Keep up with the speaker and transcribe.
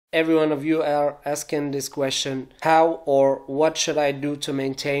Every one of you are asking this question: how or what should I do to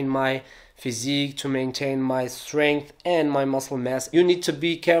maintain my physique, to maintain my strength and my muscle mass? You need to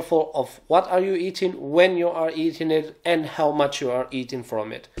be careful of what are you eating, when you are eating it, and how much you are eating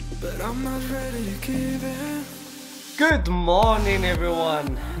from it. But I'm not ready to give in. Good morning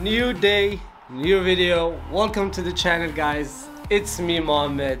everyone, new day, new video. Welcome to the channel guys. It's me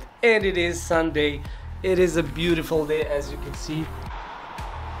Mohammed and it is Sunday. It is a beautiful day as you can see.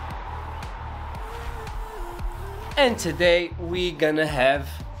 And today we gonna have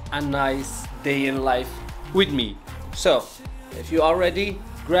a nice day in life with me. So if you are ready,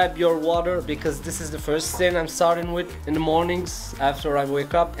 grab your water because this is the first thing I'm starting with in the mornings after I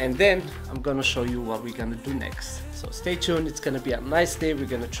wake up, and then I'm gonna show you what we're gonna do next. So stay tuned, it's gonna be a nice day. We're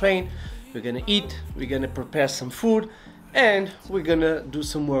gonna train, we're gonna eat, we're gonna prepare some food, and we're gonna do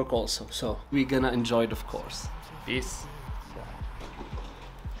some work also. So we're gonna enjoy it, of course. Peace.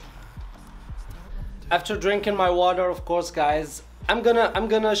 After drinking my water, of course guys, I'm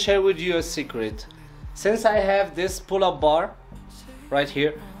gonna share with you a secret. Since I have this pull-up bar right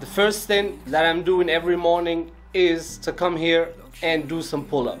here, the first thing that I'm doing every morning is to come here and do some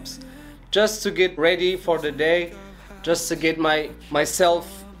pull-ups, just to get ready for the day, just to get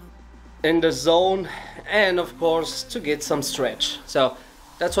myself in the zone, and of course to get some stretch. So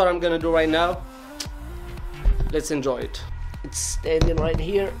that's what I'm gonna do right now. Let's enjoy it. It's standing right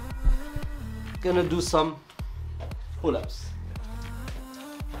here. Gonna do some pull-ups.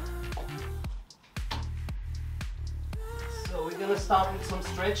 So we're gonna start with some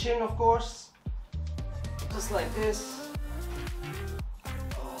stretching, of course, just like this.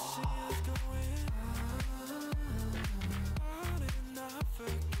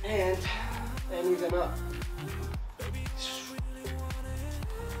 And then we're gonna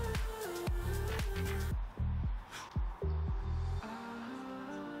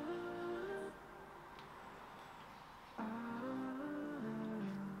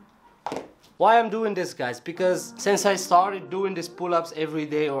Why I'm doing this guys? Because since I started doing these pull-ups every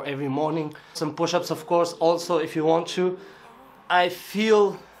day or every morning, some push-ups of course also if you want to, I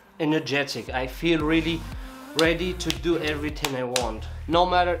feel energetic. I feel really ready to do everything I want. No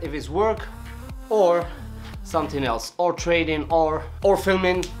matter if it's work or something else, or trading or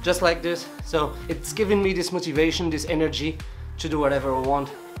filming just like this. So it's giving me this motivation, this energy to do whatever I want,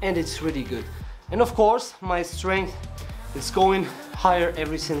 and it's really good. And of course my strength is going higher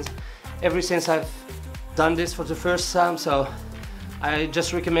ever since I've done this for the first time. So I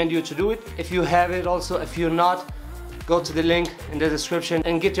just recommend you to do it if you have it. Also if you're not, go to the link in the description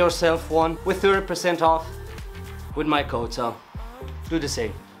and get yourself one with 30% off with my code. So do the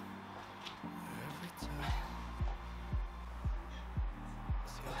same.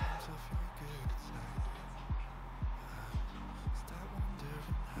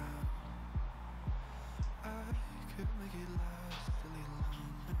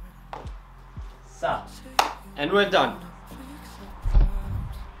 And we're done.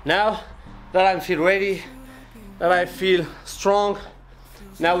 Now that I feel ready, that I feel strong,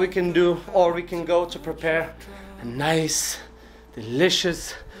 now we can go to prepare a nice,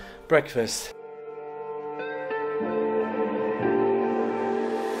 delicious breakfast.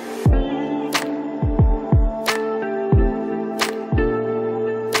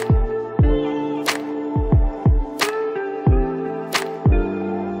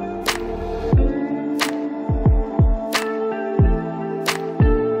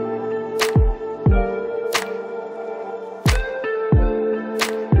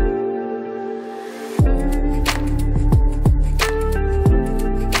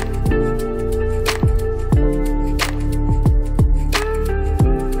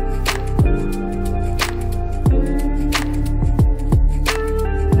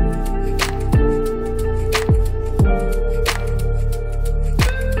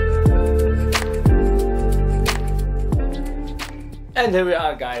 And here we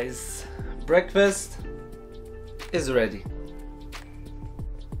are guys, breakfast is ready.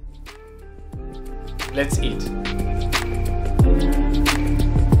 Let's eat.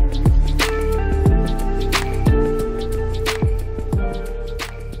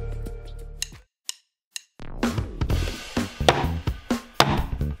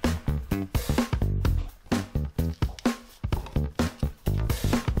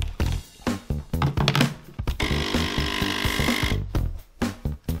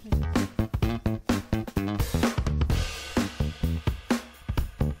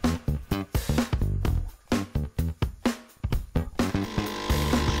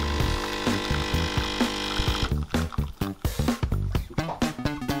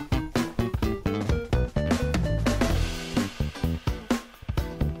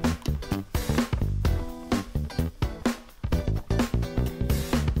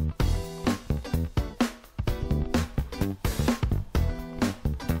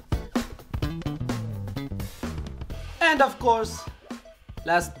 And of course,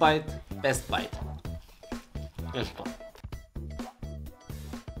 last bite, best bite.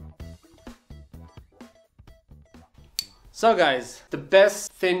 So guys, the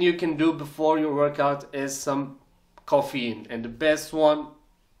best thing you can do before your workout is some caffeine, and the best one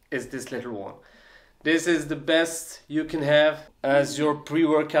is this little one. This is the best you can have as your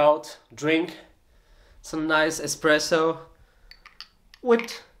pre-workout drink. Some nice espresso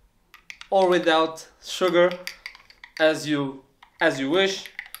with or without sugar, as you wish,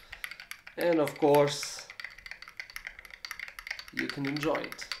 and of course you can enjoy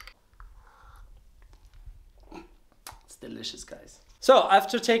it. It's delicious, guys. So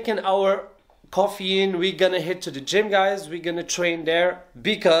after taking our coffee in, we're gonna head to the gym, guys. We're gonna train there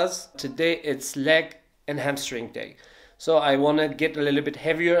because today it's leg and hamstring day. So I wanna get a little bit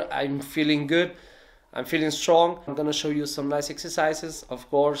heavier. I'm feeling good, I'm feeling strong. I'm gonna show you some nice exercises, of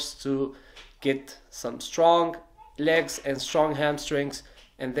course, to get some strong legs and strong hamstrings,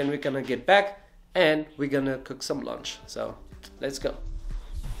 and then we're gonna get back and we're gonna cook some lunch. So let's go.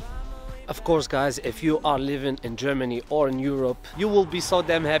 Of course, guys, if you are living in Germany or in Europe, you will be so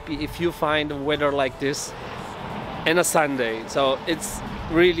damn happy if you find a weather like this on a Sunday. So it's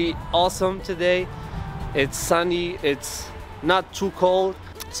really awesome today. It's sunny, it's not too cold.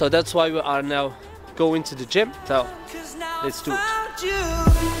 So that's why we are now going to the gym. So let's do it.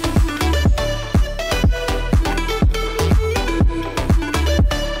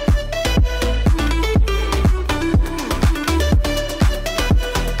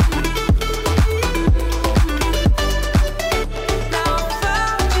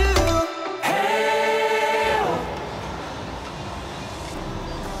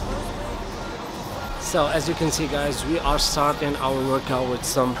 So as you can see, guys, we are starting our workout with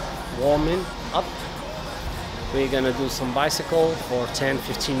some warming up. We're gonna do some bicycle for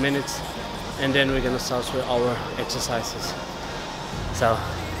 10-15 minutes, and then we're gonna start with our exercises. So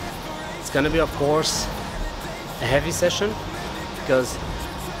it's gonna be, of course, a heavy session because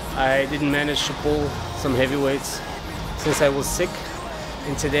I didn't manage to pull some heavy weights since I was sick,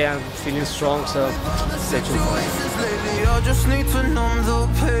 and today I'm feeling strong, so stay tuned for it. I just need to numb the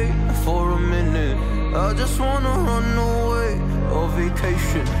pain for a minute. I just wanna run away on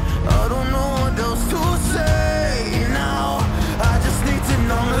vacation. I don't know what else to say now. I just need to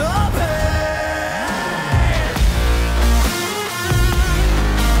numb the pain.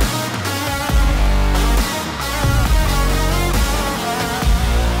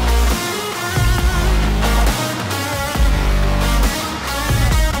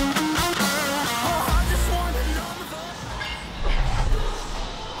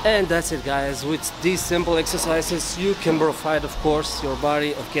 And that's it, guys. With these simple exercises, you can provide, of course, your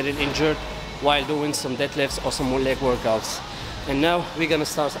body of getting injured while doing some deadlifts or some more leg workouts. And now we're gonna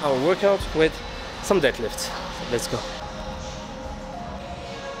start our workout with some deadlifts. So let's go.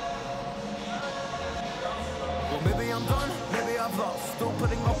 Well, maybe I'm done, maybe I've lost. Still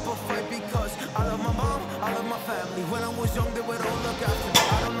putting up a fight because I love my mom, I love my family. When I was young, they would all look after me.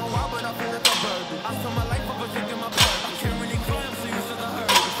 I don't know why, but I feel like a burden. I spent my life up a drink in my blood. I can't really cry, I'm so used to the hurt.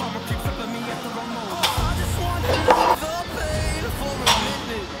 Keep flipping me at the wrong moment. I just want to love the pain for a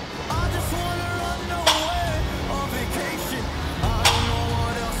minute. I just want to run away on vacation. I don't know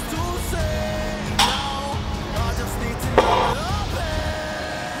what else to say now. I just need to know the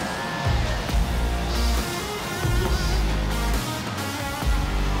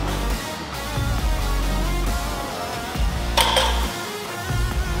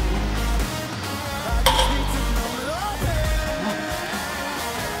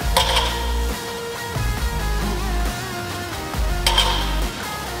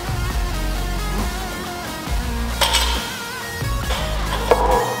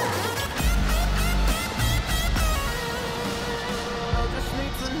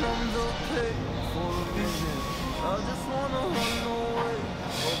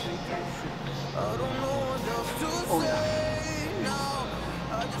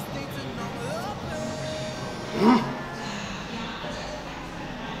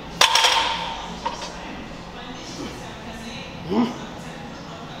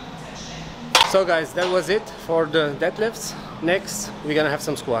So guys, that was it for the deadlifts. Next, we're gonna have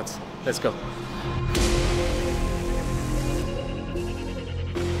some squats. Let's go.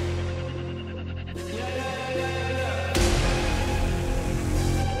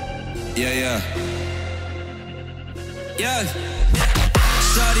 Yeah.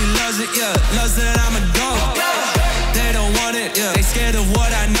 Shawty loves it, loves that I'm a dog. They don't want it, they scared of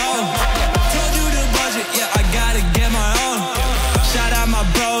what I know. Told you the budget, I gotta get my own. Shout out my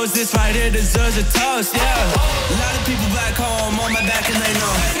bros, this right here deserves a toast, A lot of people back home on my back and they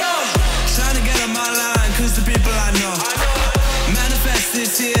know. Trying to get on my line, cause the people I know.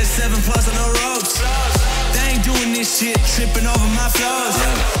 shit, tripping over my flows.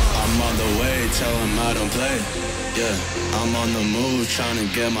 Yeah, I'm on the way, tell him I don't play. Yeah, I'm on the move, trying to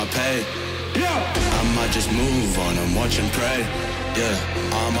get my pay. I might just move on and watch and pray. Yeah,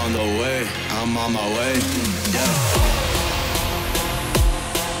 I'm on the way, I'm on my way. Yeah.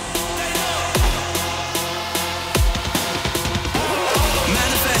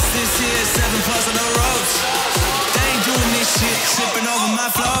 Manifest this here, 7 plus on the ropes. They ain't doing this shit, tripping over my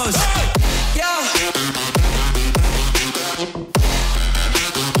flows. Yeah.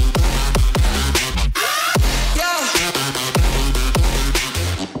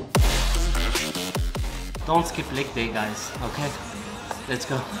 Don't skip leg day, guys, okay? Let's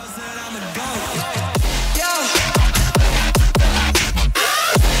go. Yeah.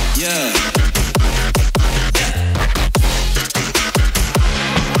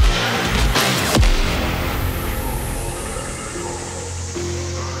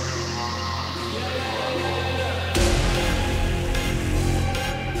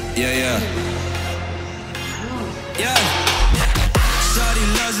 Yeah, yeah. Yeah. Shawty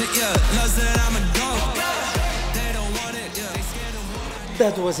loves it, yeah. Loves that I'm a dog. They don't want it, yeah. They scared of it.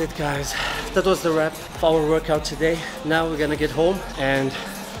 That was it, guys. That was the wrap of our workout today. Now we're gonna get home and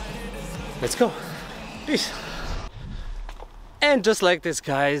let's go. Peace. And just like this,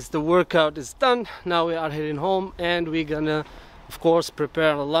 guys, the workout is done. Now we are heading home and we're gonna, of course,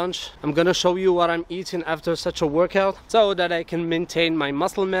 prepare a lunch. I'm gonna show you what I'm eating after such a workout so that I can maintain my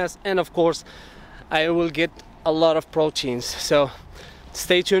muscle mass, and of course I will get a lot of proteins. So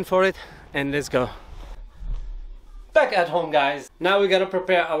stay tuned for it and let's go. Back at home, guys. Now we're gonna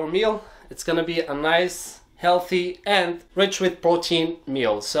prepare our meal. It's gonna be a nice, healthy and rich with protein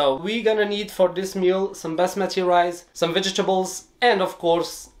meal. So we're gonna need for this meal some basmati rice, some vegetables, and of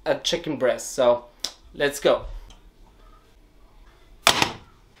course a chicken breast. So let's go.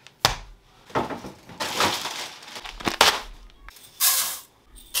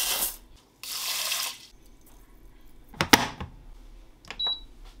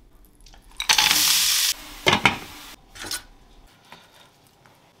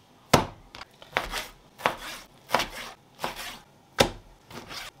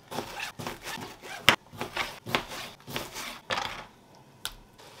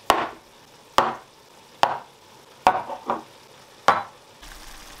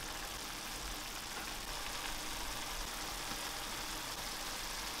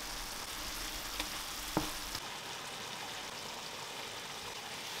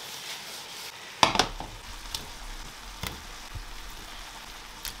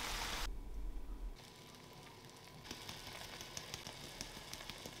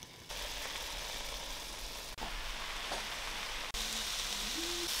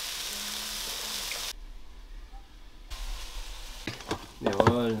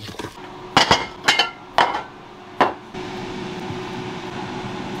 Jawohl.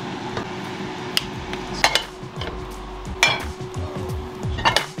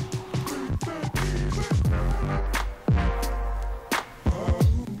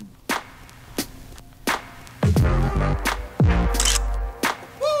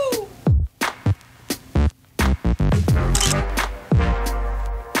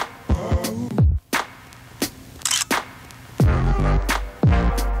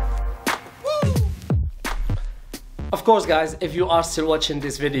 Of course, guys, if you are still watching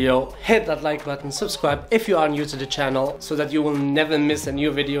this video, hit that like button, subscribe if you are new to the channel so that you will never miss a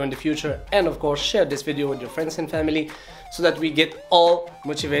new video in the future, and of course share this video with your friends and family so that we get all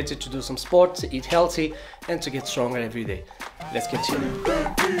motivated to do some sport, to eat healthy and to get stronger every day. Let's continue.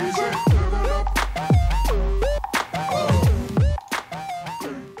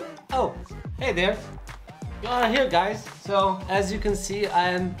 Oh, hey there, you are here, guys. So as you can see, I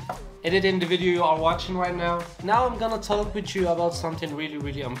am editing the video you are watching right now. Now I'm gonna talk with you about something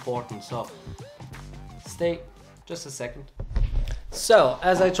really important, so stay just a second. So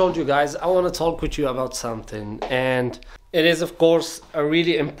as I told you guys, I want to talk with you about something, and it is of course a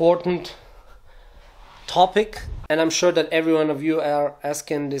really important topic, and I'm sure that every one of you are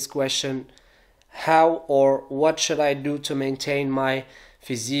asking this question: how or what should I do to maintain my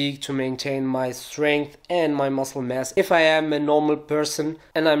physique, to maintain my strength and my muscle mass if I am a normal person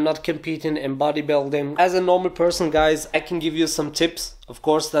and I'm not competing in bodybuilding? As a normal person, guys, I can give you some tips, of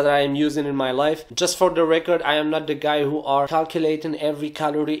course, that I am using in my life. Just for the record, I am not the guy who are calculating every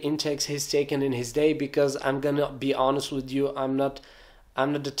calorie intake he's taking in his day, because I'm gonna be honest with you, I'm not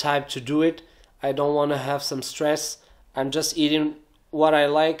the type to do it. I don't want to have some stress. I'm just eating what I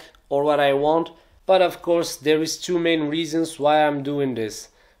like or what I want. But of course, there is two main reasons why I'm doing this.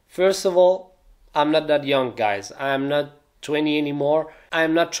 First of all, I'm not that young, guys. I am not 20 anymore. I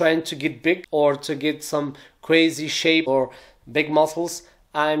am not trying to get big or to get some crazy shape or big muscles.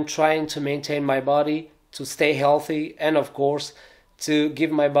 I'm trying to maintain my body, to stay healthy, and of course to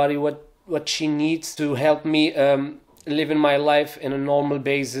give my body what she needs to help me living my life in a normal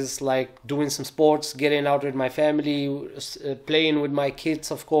basis, like doing some sports, getting out with my family, playing with my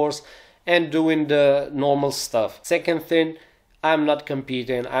kids, of course, and doing the normal stuff. Second thing, I'm not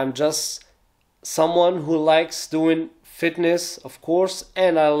competing. I'm just someone who likes doing fitness, of course,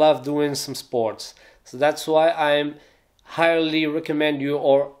 and I love doing some sports. So that's why I'm highly recommend you,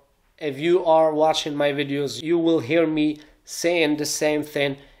 or if you are watching my videos, you will hear me saying the same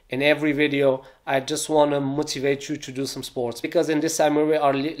thing in every video. I just want to motivate you to do some sports, because in this time where we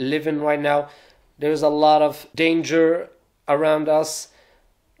are living right now, there's a lot of danger around us,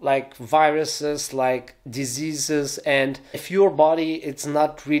 like viruses, like diseases, and if your body is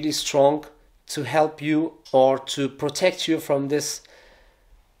not really strong to help you or to protect you from this,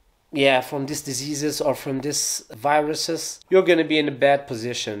 from these diseases or from these viruses, you're gonna be in a bad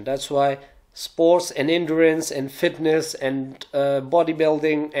position. That's why sports and endurance and fitness and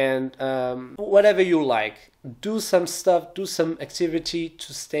bodybuilding and whatever you like, do some stuff, do some activity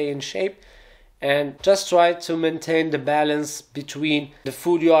to stay in shape, and just try to maintain the balance between the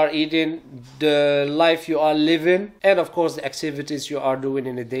food you are eating, the life you are living, and of course the activities you are doing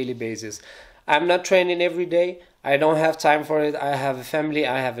on a daily basis. I'm not training every day. I don't have time for it. I have a family,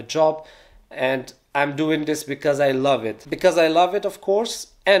 I have a job, and I'm doing this because I love it. Because I love it, of course,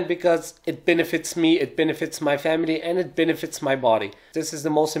 and because it benefits me, it benefits my family, and it benefits my body. This is the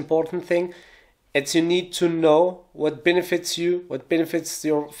most important thing. It's you need to know what benefits you, what benefits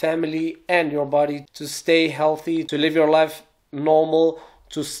your family and your body, to stay healthy, to live your life normal,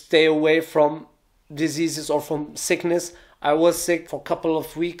 to stay away from diseases or from sickness. I was sick for a couple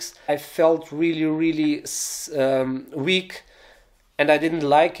of weeks. I felt really weak, and I didn't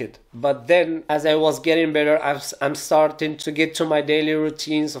like it. But then as I was getting better, I'm starting to get to my daily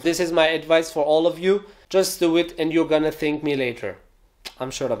routines. This is my advice for all of you. Just do it and you're gonna thank me later.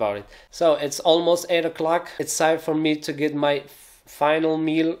 I'm sure about it. So it's almost 8 o'clock. It's time for me to get my final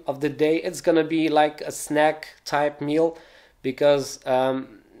meal of the day. It's gonna be like a snack type meal, because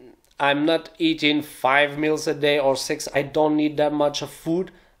I'm not eating 5 meals a day or 6. I don't need that much of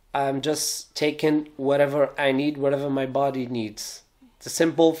food. I'm just taking whatever I need, whatever my body needs. The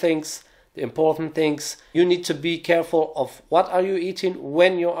simple things, the important things. You need to be careful of what are you eating,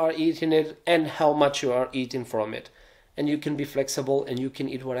 when you are eating it, and how much you are eating from it. And you can be flexible and you can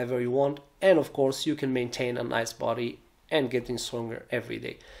eat whatever you want. And of course you can maintain a nice body and getting stronger every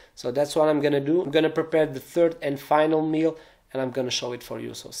day. So that's what I'm gonna do. I'm gonna prepare the third and final meal, and I'm gonna show it for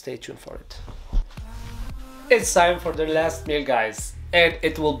you, so stay tuned for it. It's time for the last meal, guys, and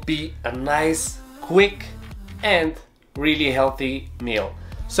it will be a nice, quick, and really healthy meal.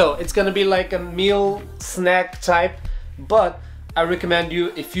 So it's gonna be like a meal snack type, but I recommend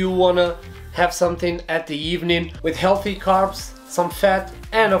you, if you wanna have something at the evening with healthy carbs, some fat,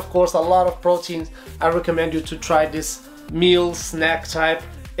 and of course a lot of proteins, I recommend you to try this meal snack type.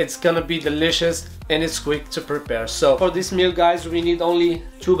 It's gonna be delicious and it's quick to prepare. So for this meal, guys, we need only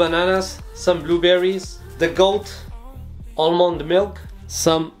 2 bananas, some blueberries, the goat almond milk,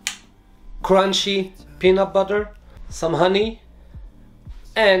 some crunchy peanut butter, some honey,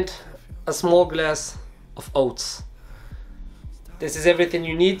 and a small glass of oats. This is everything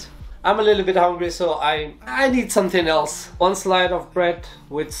you need. I'm a little bit hungry, so I need something else. 1 slice of bread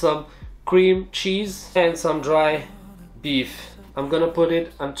with some cream cheese and some dry beef. I'm gonna put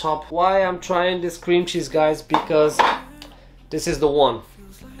it on top. Why I'm trying this cream cheese, guys? Because this is the one.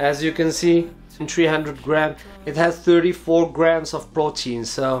 As you can see, in 300 grams, it has 34 grams of protein.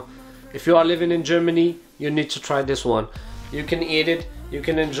 So if you are living in Germany, you need to try this one. You can eat it, you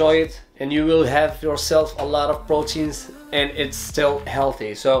can enjoy it, and you will have yourself a lot of proteins, and it's still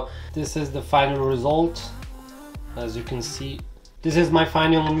healthy. So this is the final result. As you can see, this is my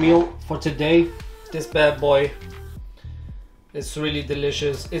final meal for today. This bad boy, it's really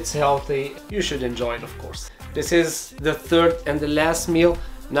delicious, it's healthy, you should enjoy it, of course. This is the third and the last meal.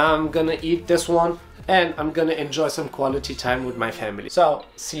 Now I'm gonna eat this one and I'm gonna enjoy some quality time with my family. So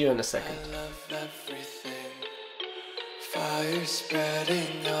see you in a second. I love everything. Fire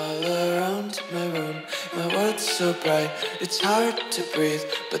spreading all around my room. My world's so bright, it's hard to breathe,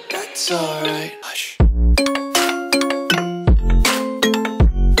 but that's alright. Hush.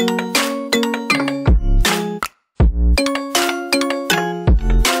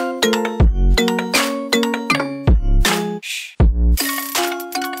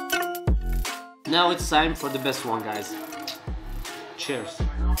 Now it's time for the best one, guys. Cheers.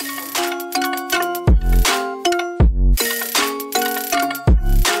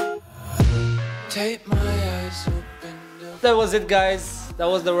 Take my that was it, guys. That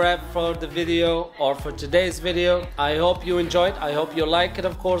was the wrap for the video, or for today's video. I hope you enjoyed. I hope you like it,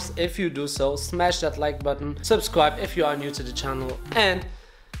 of course. If you do so, smash that like button. Subscribe if you are new to the channel. And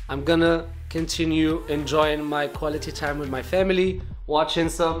I'm gonna continue enjoying my quality time with my family, watching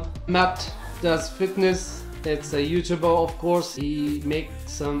some. Matt does fitness. It's a YouTuber, of course. He makes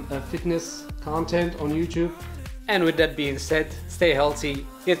some fitness content on YouTube. And with that being said, stay healthy,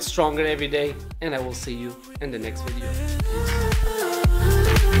 get stronger every day, and I will see you in the next video.